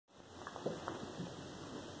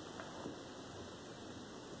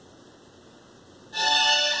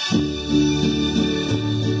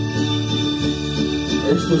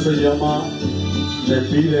Esto se llama Me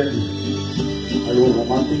Piden, algo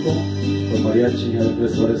romántico, con mariachi, a ver qué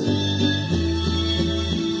les parece.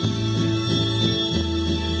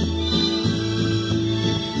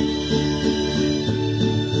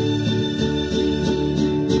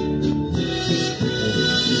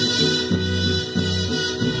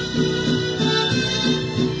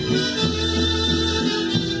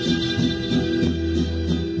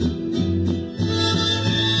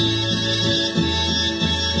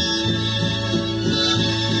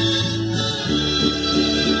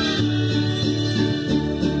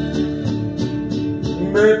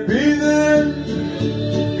 Me piden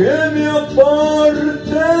que me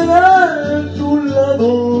aparte de tu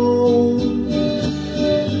lado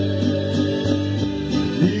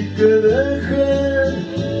y que deje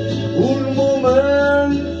un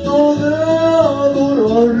momento de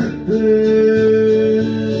adorarte,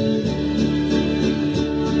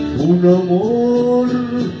 un amor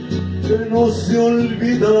que no se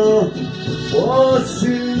olvida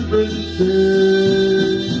fácilmente.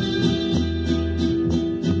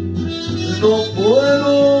 No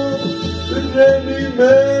puedo de mi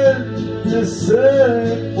mente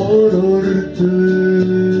separarte.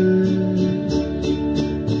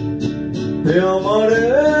 Te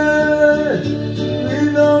amaré,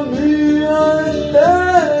 vida mía,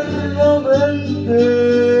 eternamente.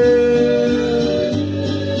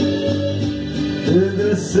 He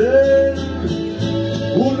de ser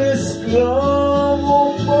un esclavo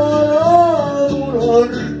para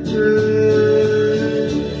adorarte.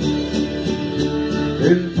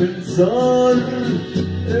 En pensar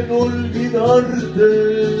en olvidarte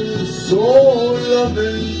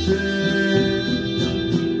solamente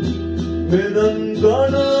me dan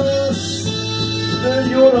ganas de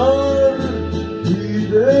llorar y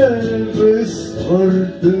de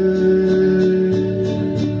besarte.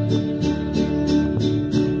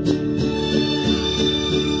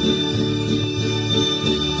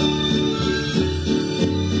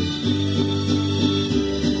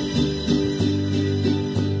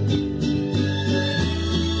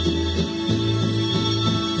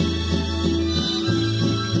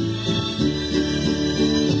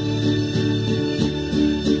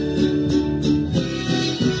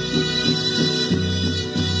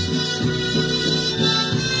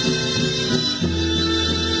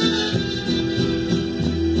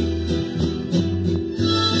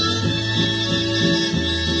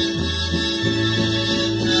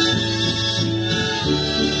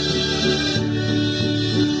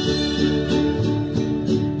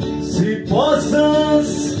 Si pasas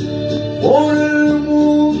por el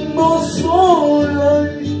mundo sola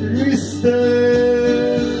y triste,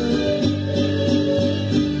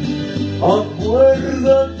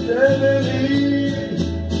 acuérdate de mí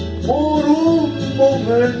por un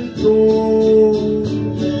momento.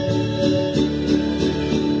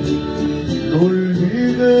 No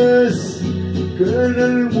olvides que en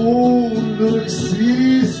el mundo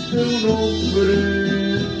existe un hombre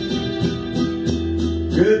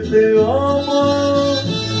que te ama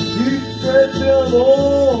y que te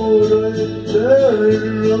adora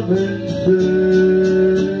eternamente.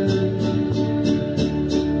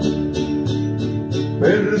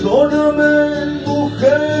 Perdóname,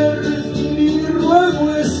 mujer, mi ruego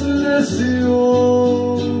es necio.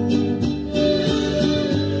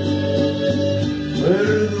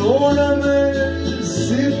 Perdóname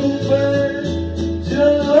si tu fe ya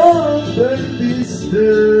la perdiste.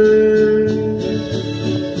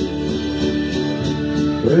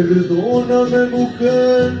 Perdóname,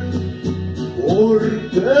 mujer,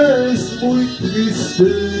 porque es muy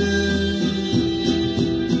triste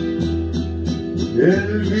el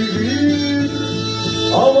vivir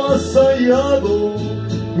avasallado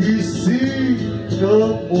y sin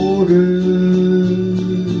amores.